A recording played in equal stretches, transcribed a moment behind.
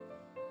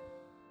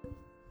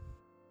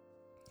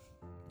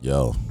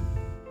Yo,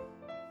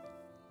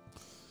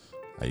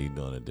 how you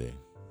doing today?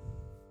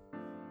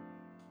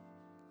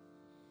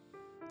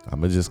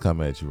 I'ma just come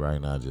at you right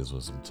now just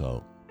with some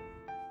talk.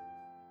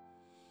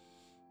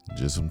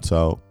 Just some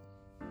talk.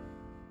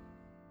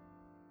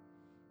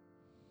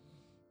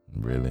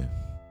 Really.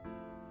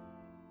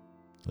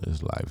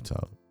 It's life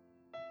talk.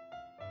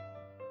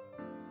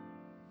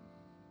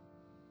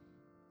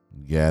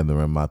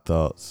 Gathering my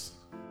thoughts.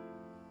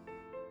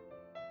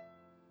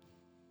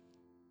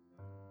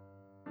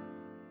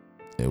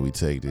 And we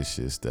take this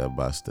shit step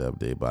by step,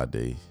 day by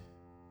day.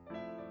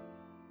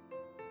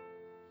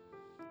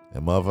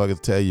 And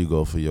motherfuckers tell you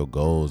go for your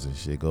goals and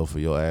shit. Go for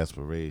your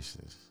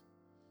aspirations.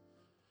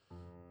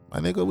 My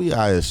nigga, we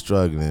out here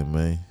struggling,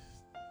 man.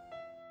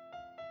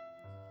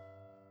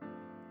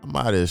 I'm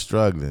out here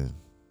struggling.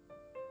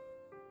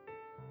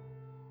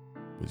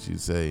 What you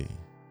say?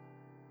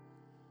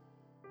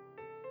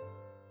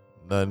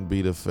 Nothing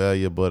beat a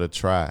failure but a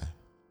try.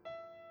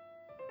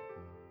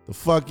 The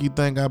fuck you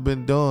think I've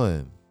been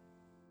doing?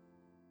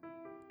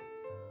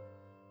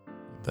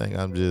 You think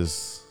I'm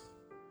just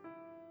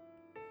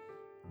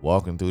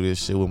walking through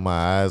this shit with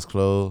my eyes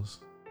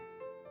closed?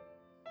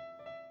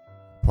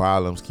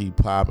 Problems keep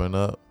popping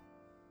up.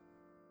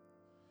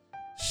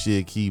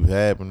 Shit keep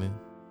happening.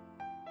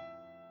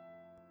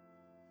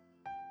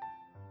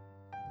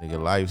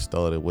 Nigga, life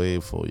started way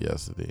before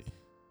yesterday.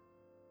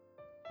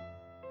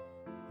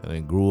 And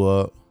then grew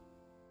up.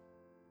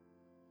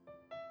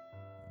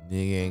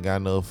 Nigga ain't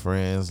got no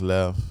friends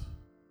left.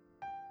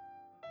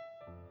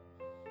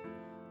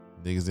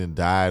 Niggas done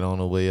died on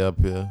the way up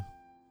here.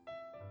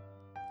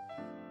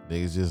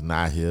 Niggas just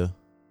not here.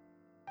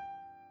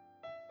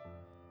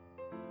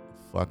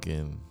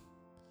 Fucking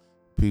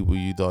people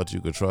you thought you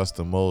could trust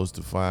the most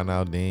to find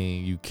out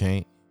you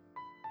can't.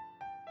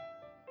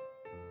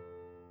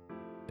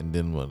 And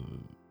then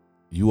when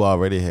you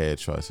already had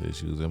trust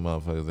issues and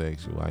motherfuckers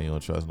ask you why you don't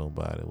trust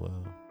nobody.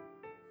 Well,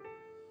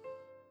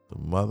 the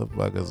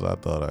motherfuckers I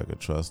thought I could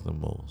trust the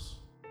most.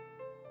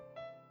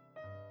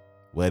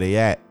 Where they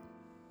at?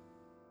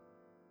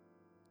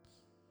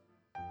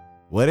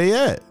 Where they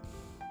at?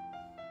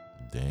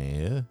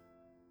 Damn.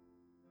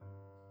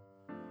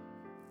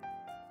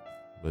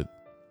 But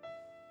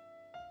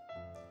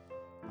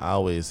I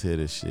always hear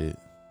this shit.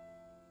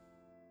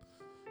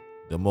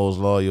 The most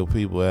loyal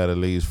people had at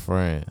least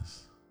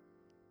friends.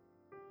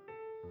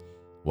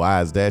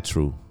 Why is that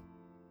true?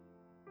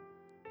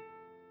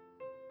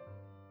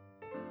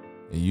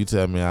 And you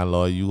tell me how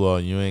loyal you are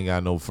and you ain't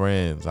got no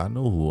friends. I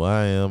know who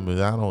I am, but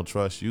I don't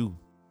trust you.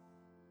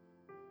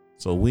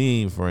 So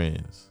we ain't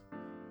friends.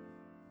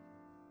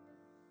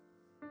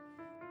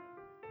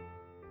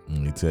 Let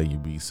me tell you,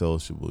 be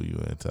sociable,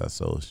 you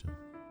antisocial.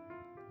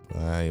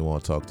 I ain't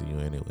want to talk to you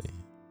anyway.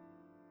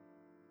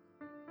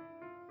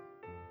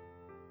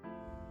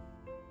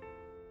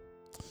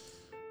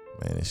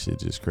 Man, this shit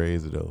just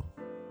crazy though.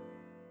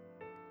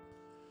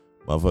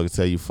 Motherfuckers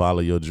tell you follow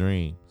your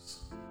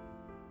dreams.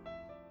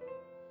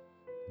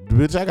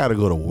 Bitch, I gotta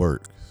go to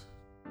work.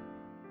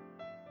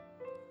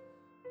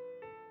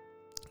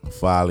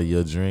 Follow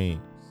your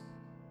dreams.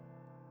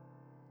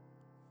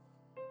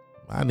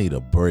 I need a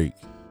break.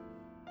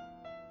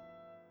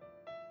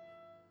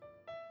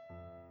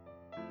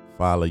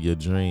 Follow your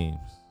dreams.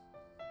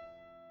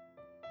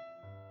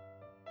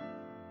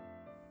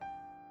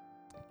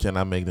 Can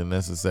I make the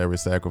necessary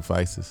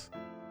sacrifices?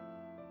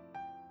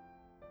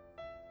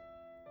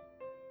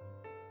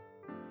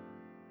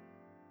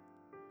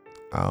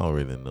 I don't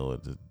really know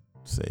what to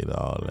say to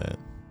all that.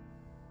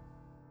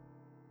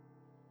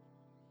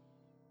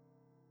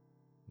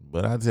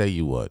 But I tell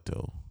you what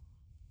though.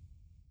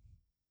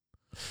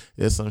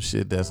 There's some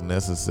shit that's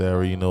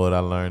necessary. You know what I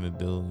learned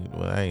to do?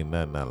 Well, I ain't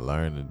nothing I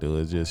learned to do.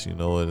 It's just, you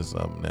know what, it's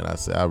something that I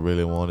said I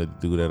really wanted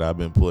to do that I've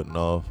been putting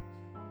off.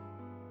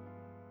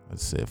 I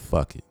said,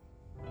 fuck it.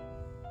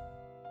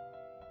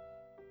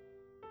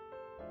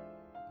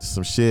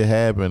 Some shit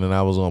happened and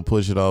I was gonna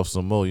push it off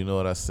some more. You know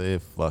what I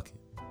said? Fuck it.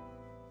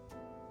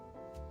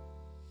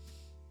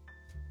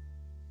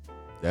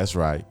 That's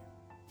right.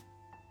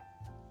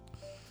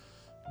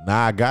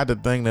 Now I got the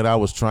thing that I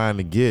was trying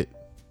to get,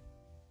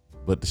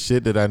 but the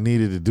shit that I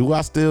needed to do,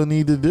 I still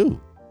need to do.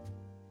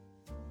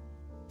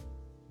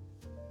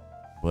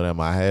 But am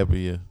I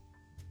happier?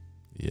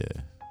 Yeah.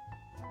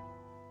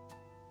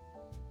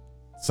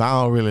 So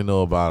I don't really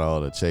know about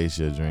all the chase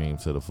your dream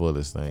to the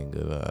fullest thing.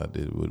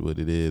 What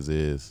it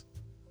is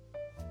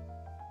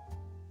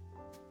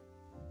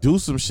do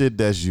some shit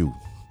that's you.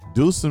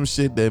 Do some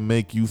shit that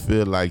make you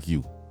feel like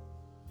you.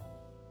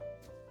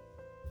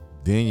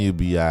 Then you'll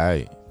be all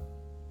right.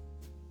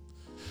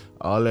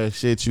 All that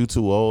shit, you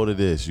too old for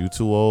this. You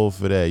too old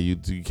for that. You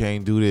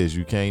can't do this.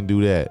 You can't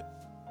do that.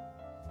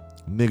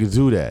 Nigga,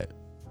 do that.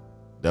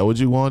 That what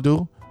you want to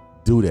do?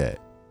 Do that.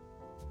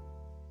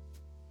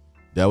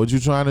 That what you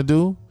trying to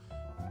do?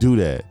 Do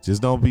that.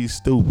 Just don't be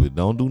stupid.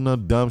 Don't do no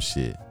dumb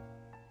shit.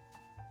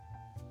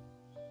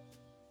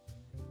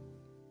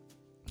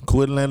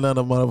 Quit letting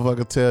another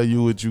motherfucker tell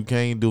you what you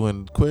can't do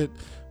and quit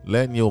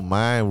letting your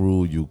mind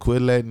rule you.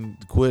 Quit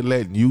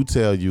letting you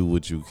tell you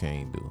what you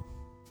can't do.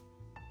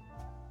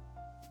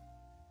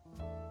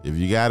 If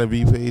you gotta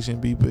be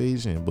patient,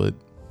 but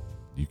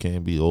you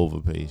can't be over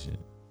patient.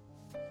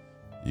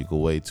 You can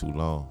wait too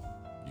long.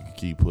 You can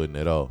keep putting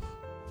it off.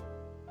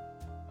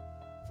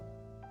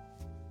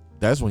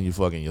 That's when you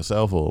fucking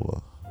yourself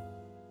over.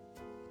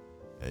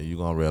 And you're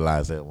gonna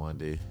realize that one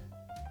day.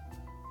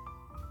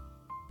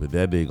 But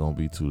that day gonna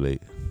be too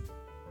late.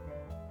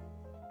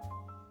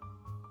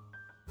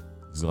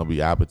 There's gonna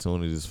be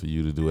opportunities for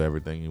you to do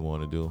everything you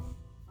want to do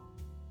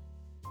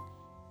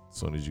as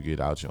soon as you get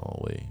out your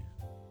own way.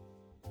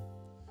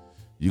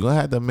 You're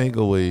gonna have to make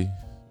a way.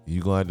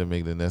 You're gonna have to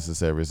make the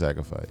necessary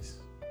sacrifice.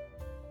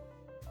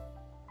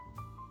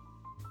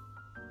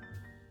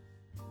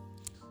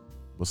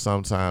 But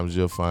sometimes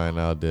you'll find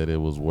out that it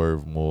was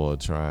worth more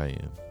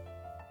trying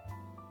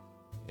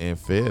and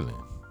failing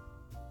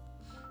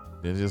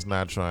than just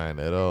not trying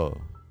at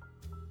all.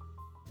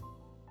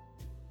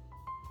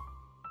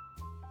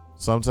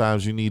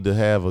 Sometimes you need to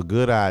have a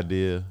good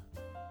idea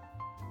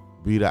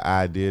be the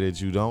idea that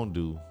you don't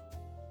do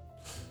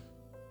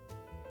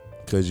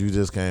because you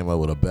just came up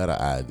with a better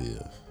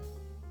idea.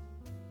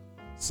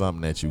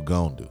 Something that you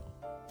gon' do.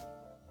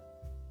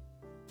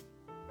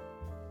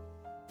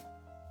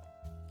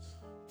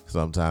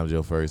 Sometimes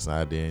your first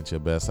idea ain't your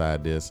best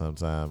idea.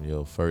 Sometimes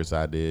your first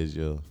idea is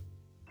your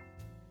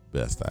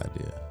best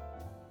idea.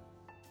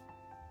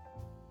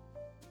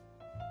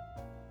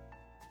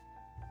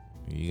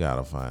 You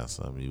gotta find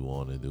something you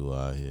want to do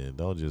out here.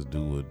 Don't just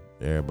do what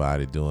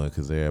everybody doing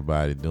because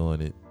everybody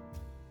doing it.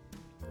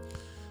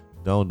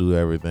 Don't do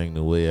everything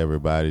the way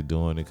everybody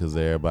doing it because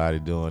everybody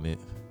doing it.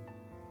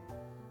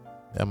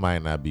 That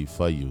might not be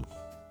for you.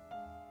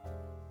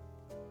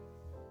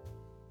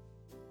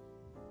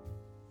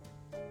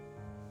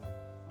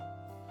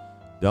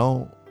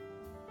 Don't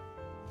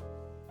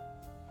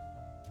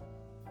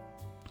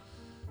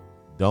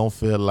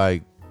feel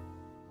like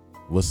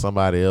what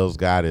somebody else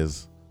got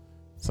is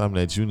something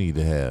that you need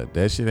to have.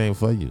 That shit ain't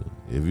for you.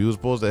 If you was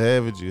supposed to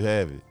have it, you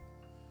have it.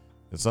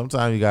 And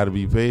sometimes you got to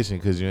be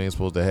patient because you ain't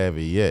supposed to have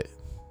it yet.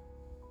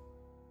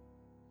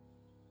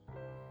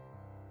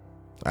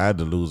 I had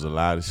to lose a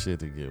lot of shit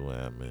to get where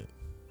I'm at.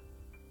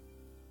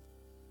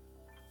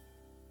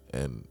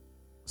 And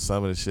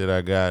some of the shit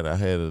I got, I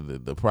had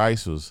the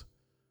price was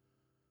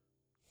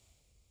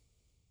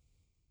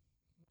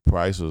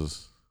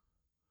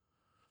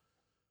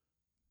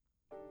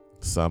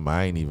something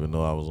I ain't even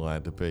know I was going to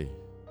have to pay.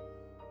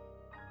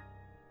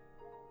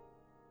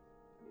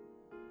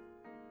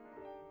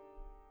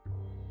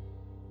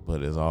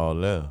 But it's all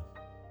left.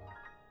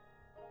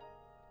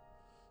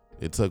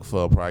 It took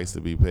for a price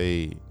to be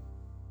paid.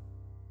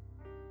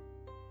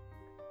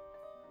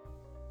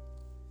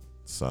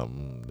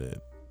 Something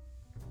that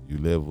you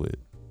live with.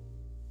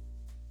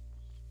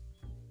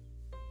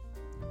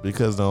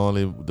 Because the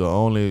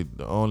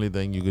only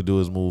thing you can do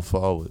is move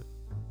forward.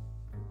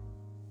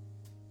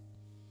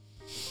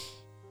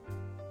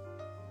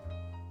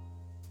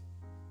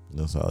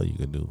 That's all you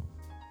can do.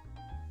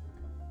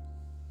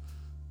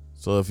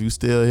 So if you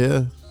still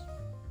here,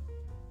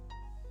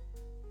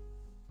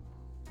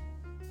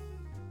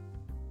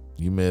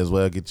 you may as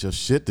well get your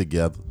shit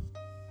together.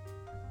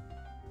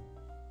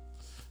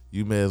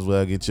 You may as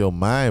well get your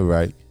mind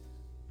right.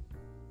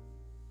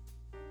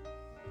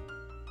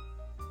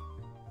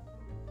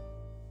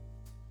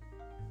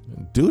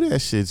 Do that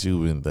shit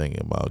you've been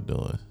thinking about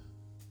doing.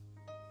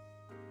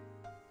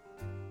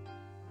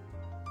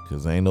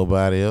 Because ain't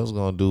nobody else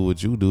gonna do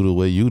what you do the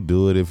way you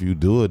do it if you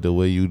do it the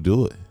way you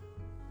do it.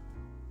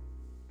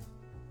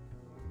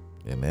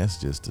 And that's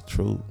just the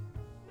truth.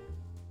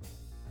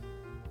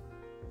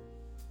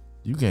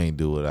 You can't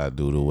do what I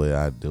do the way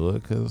I do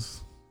it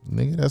because,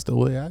 nigga, that's the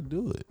way I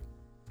do it.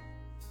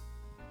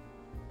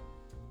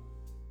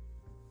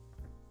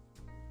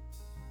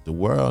 The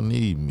world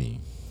need me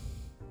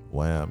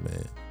where I'm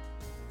at.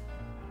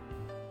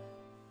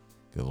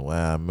 Because where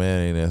I'm at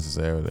ain't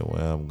necessarily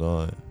where I'm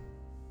going.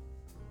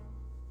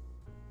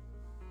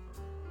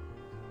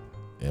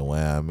 And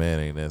where I'm at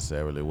ain't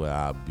necessarily where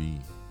I'll be.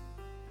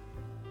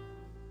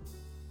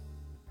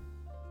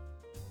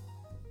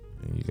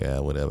 And you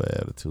got whatever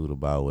attitude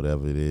about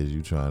whatever it is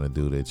you trying to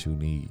do that you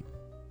need.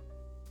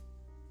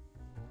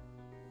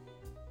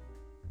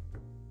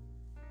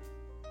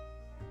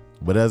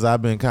 But as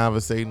I've been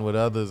conversating with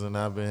others and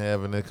I've been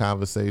having a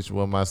conversation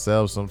with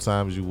myself,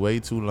 sometimes you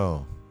wait too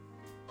long.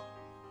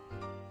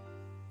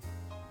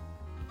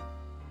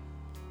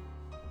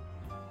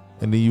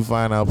 And then you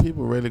find out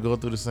people really go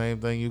through the same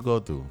thing you go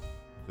through.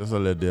 Just a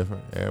little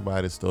different.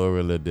 Everybody's story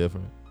a little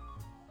different.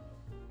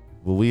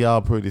 But we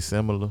all pretty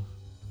similar.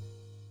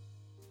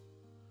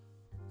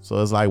 So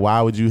it's like,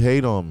 why would you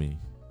hate on me?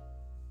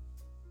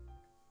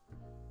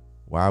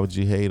 Why would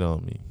you hate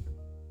on me?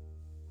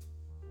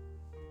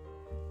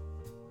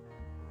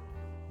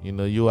 You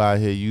know, you out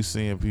here, you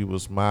seeing people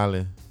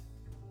smiling,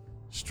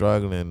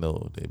 struggling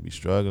though. They be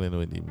struggling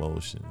with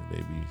emotion. They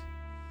be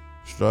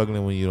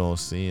struggling when you don't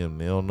see them.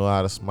 They don't know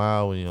how to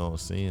smile when you don't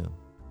see them.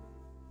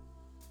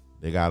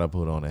 They gotta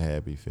put on a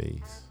happy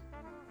face.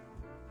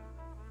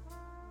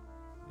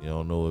 You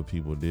don't know what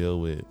people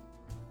deal with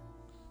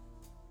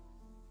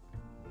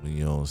when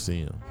you don't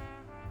see them,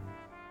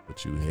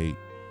 but you hate,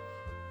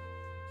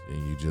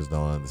 and you just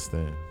don't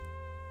understand.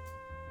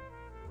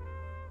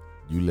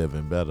 You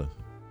living better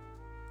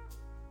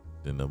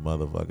than the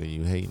motherfucker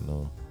you hating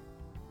on.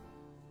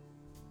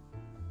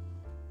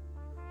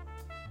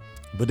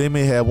 But they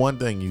may have one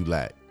thing you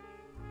lack.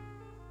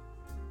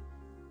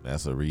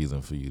 That's a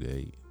reason for you to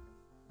hate.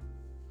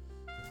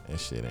 That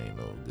shit ain't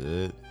no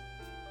good.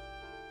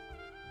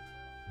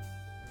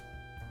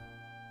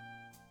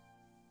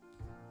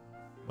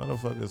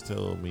 Motherfuckers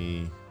told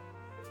me,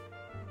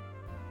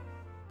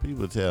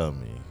 people tell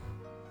me,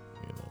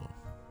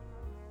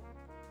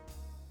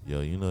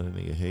 yo, you know that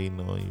nigga hating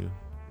on you?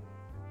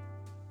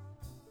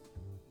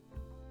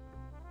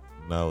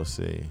 And I would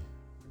say,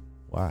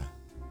 why?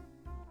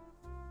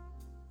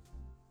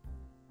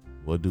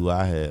 What do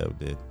I have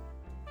that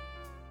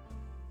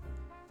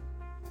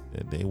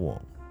they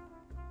want?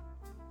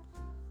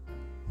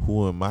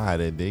 Who am I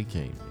that they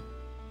can't be?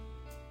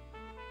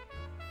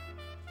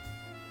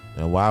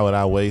 And why would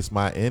I waste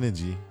my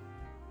energy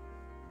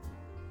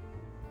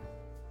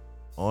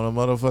on a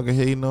motherfucker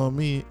hating on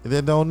me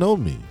that don't know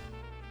me?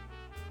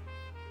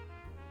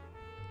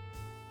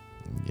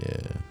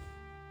 Yeah.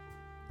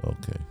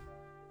 Okay.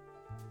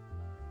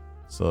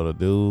 So the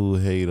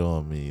dude hate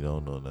on me,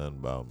 don't know nothing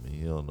about me.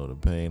 He don't know the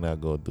pain I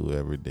go through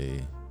every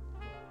day.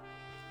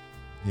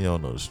 He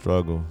don't know the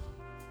struggle.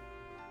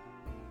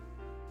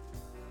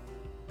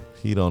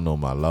 He don't know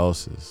my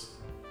losses.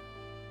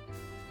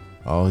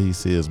 All he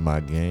sees is my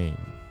gains.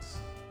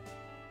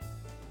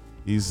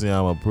 He see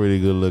I'm a pretty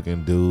good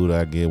looking dude.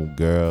 I get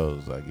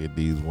girls. I get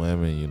these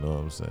women, you know what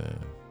I'm saying?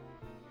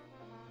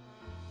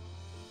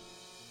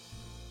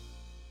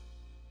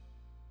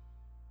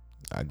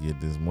 I get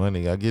this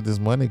money. I get this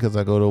money because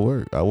I go to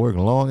work. I work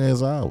long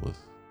ass hours.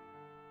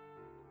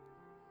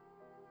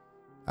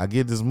 I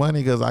get this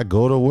money because I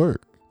go to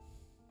work.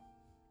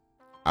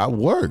 I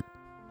work.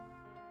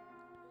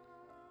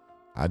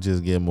 I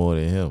just get more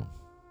than him.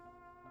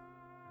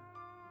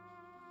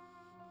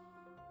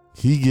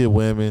 He get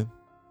women.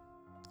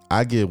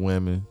 I get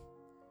women.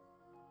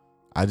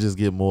 I just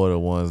get more of the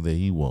ones that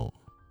he want.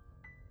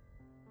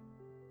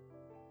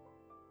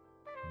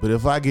 But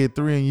if I get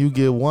 3 and you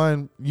get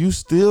 1, you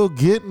still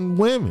getting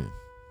women.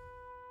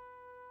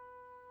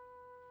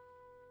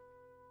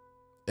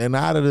 And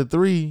out of the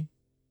 3,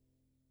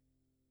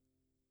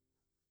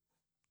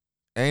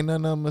 ain't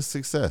none of them a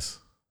success.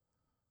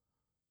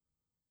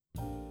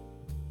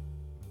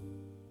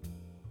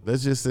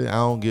 Let's just say I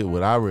don't get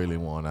what I really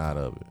want out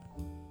of it.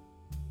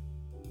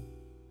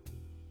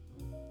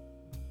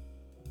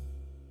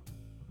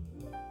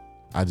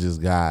 I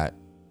just got,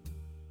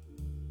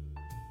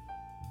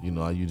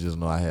 you just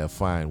know I have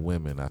fine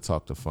women. I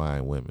talk to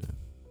fine women.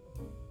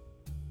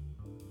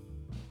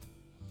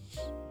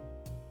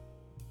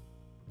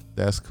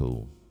 That's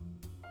cool.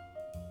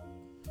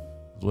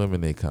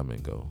 Women, they come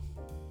and go.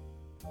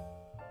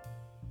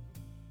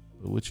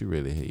 But what you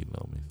really hating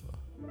on me for?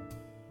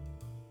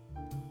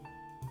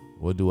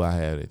 What do I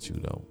have that you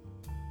don't?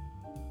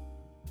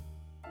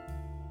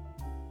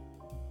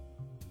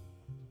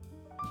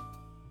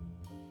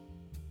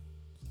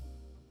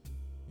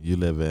 You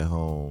live at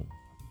home.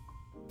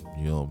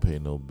 You don't pay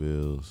no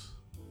bills.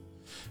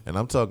 And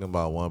I'm talking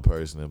about one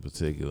person in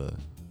particular.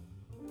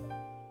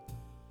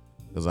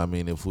 Because,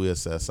 if we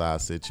assess our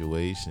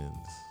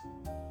situations,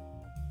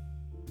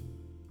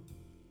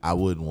 I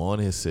wouldn't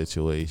want his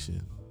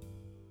situation.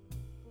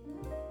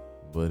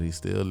 But he's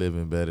still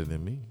living better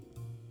than me.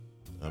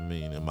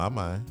 In my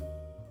mind.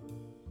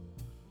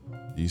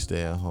 You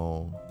stay at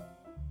home.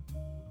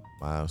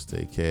 Moms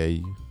take care of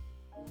you.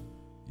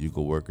 You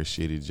could work a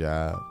shitty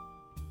job.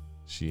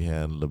 She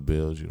handle the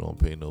bills. You don't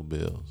pay no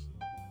bills.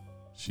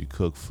 She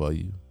cook for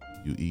you.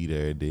 You eat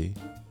every day.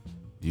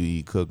 You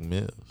eat cooked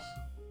meals.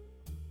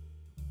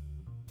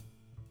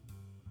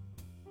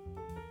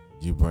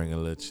 You bring a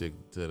little chick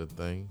to the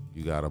thing.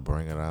 You got to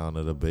bring her down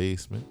to the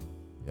basement.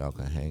 Y'all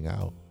can hang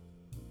out.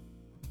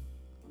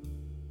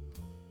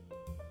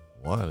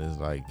 One is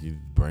like you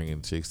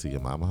bringing chicks to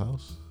your mama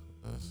house.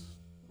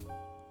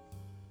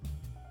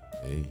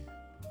 Hey.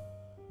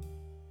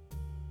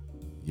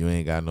 You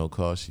ain't got no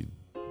car. She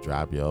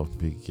drop you off and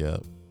pick you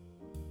up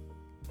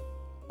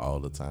all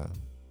the time.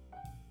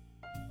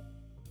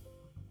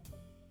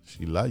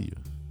 She love you.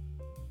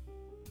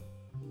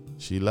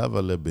 She love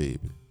her little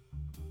baby.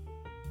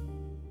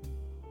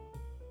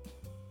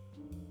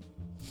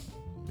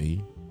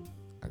 Me,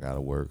 I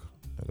gotta work.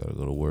 I gotta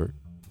go to work.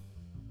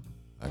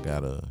 I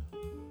gotta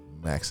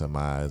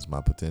maximize my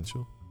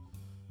potential.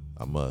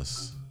 I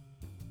must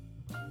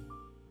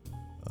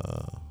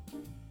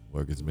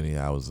work as many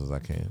hours as I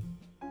can.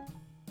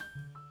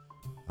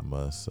 I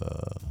must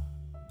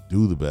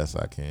do the best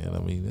I can.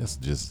 That's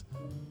just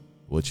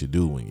what you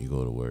do when you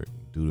go to work.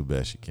 Do the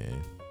best you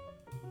can.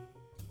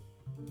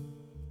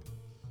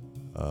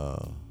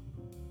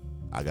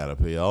 I gotta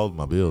pay all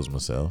my bills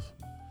myself.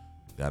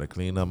 Gotta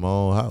clean up my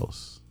own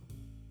house.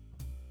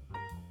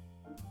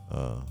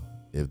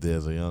 If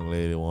there's a young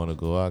lady want to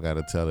go out, I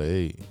gotta tell her,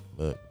 hey,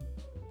 look,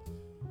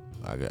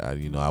 I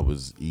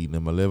was eating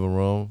in my living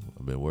room.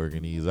 I've been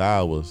working these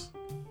hours,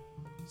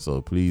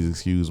 so please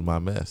excuse my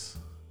mess.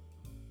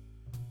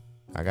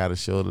 I gotta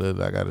show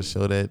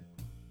that.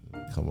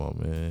 Come on,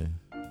 man.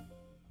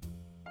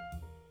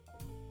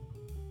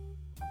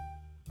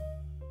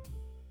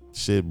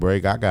 Shit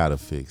break, I gotta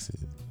fix it.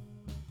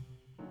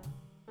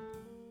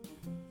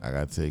 I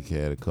gotta take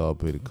care of the car,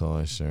 pay the car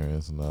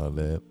insurance and all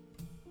that.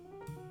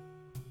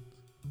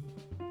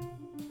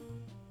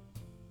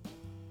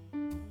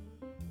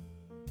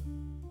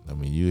 I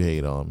mean, you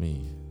hate on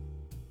me.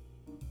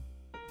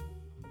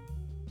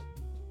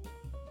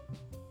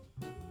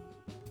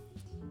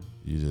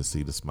 You just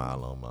see the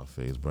smile on my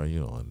face, bro.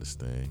 You don't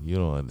understand. You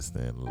don't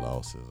understand the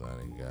losses I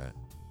done got.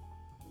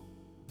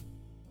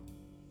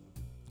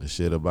 The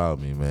shit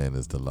about me, man,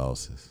 is the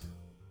losses.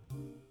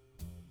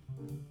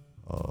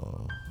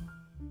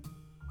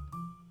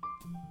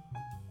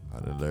 I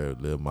done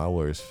lived my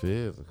worst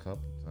fears a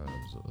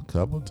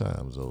couple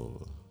times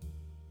over.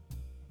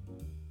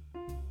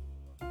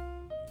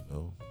 You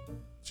know,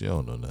 but you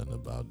don't know nothing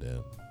about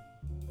that.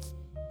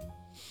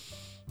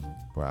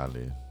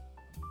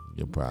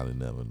 You'll probably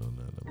never know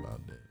nothing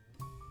about that.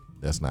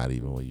 That's not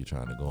even where you're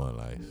trying to go in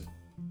life.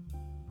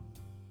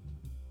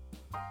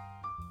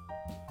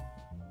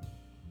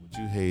 What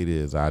you hate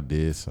is I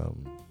did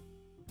something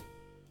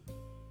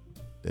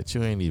that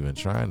you ain't even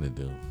trying to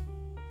do.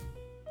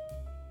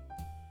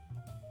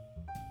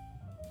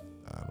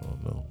 I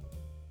don't know.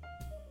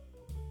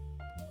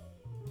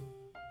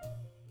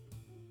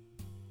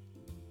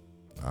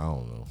 I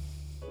don't know.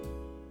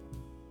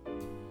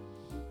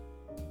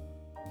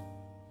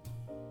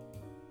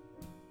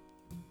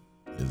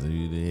 Is it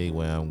you hate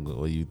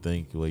where you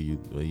think where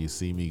you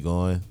see me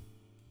going,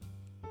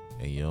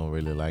 and you don't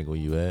really like where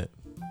you at?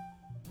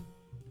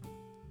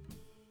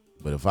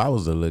 But if I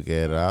was to look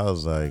at it, I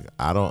was like,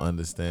 I don't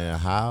understand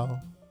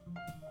how,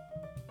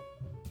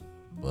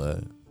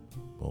 but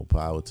more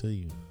power to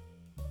you.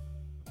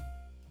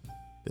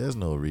 There's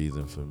no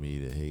reason for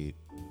me to hate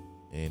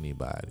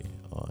anybody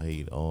or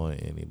hate on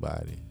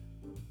anybody.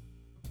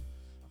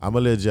 I'm a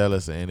little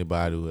jealous of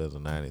anybody who has a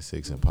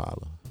 96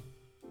 Impala.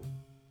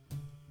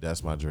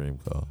 That's my dream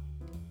car.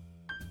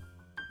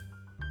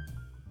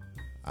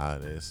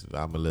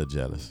 I'm a little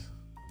jealous.